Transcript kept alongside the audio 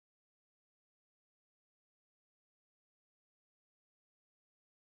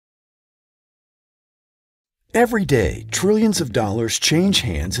Every day, trillions of dollars change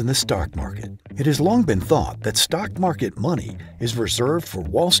hands in the stock market. It has long been thought that stock market money is reserved for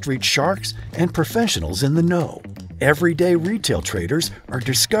Wall Street sharks and professionals in the know. Everyday retail traders are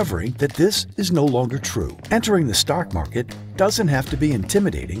discovering that this is no longer true. Entering the stock market doesn't have to be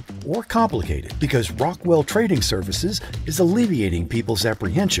intimidating or complicated because Rockwell Trading Services is alleviating people's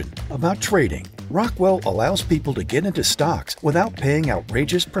apprehension about trading. Rockwell allows people to get into stocks without paying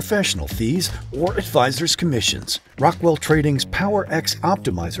outrageous professional fees or advisors' commissions. Rockwell Trading's PowerX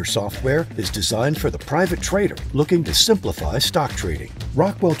Optimizer software is designed for the private trader looking to simplify stock trading.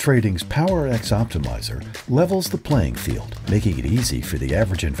 Rockwell Trading's PowerX Optimizer levels the playing field, making it easy for the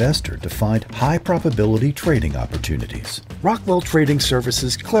average investor to find high-probability trading opportunities. Rockwell Trading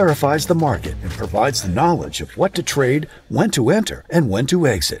Services clarifies the market and provides the knowledge of what to trade, when to enter, and when to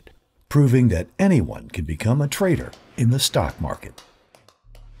exit, proving that anyone can become a trader in the stock market.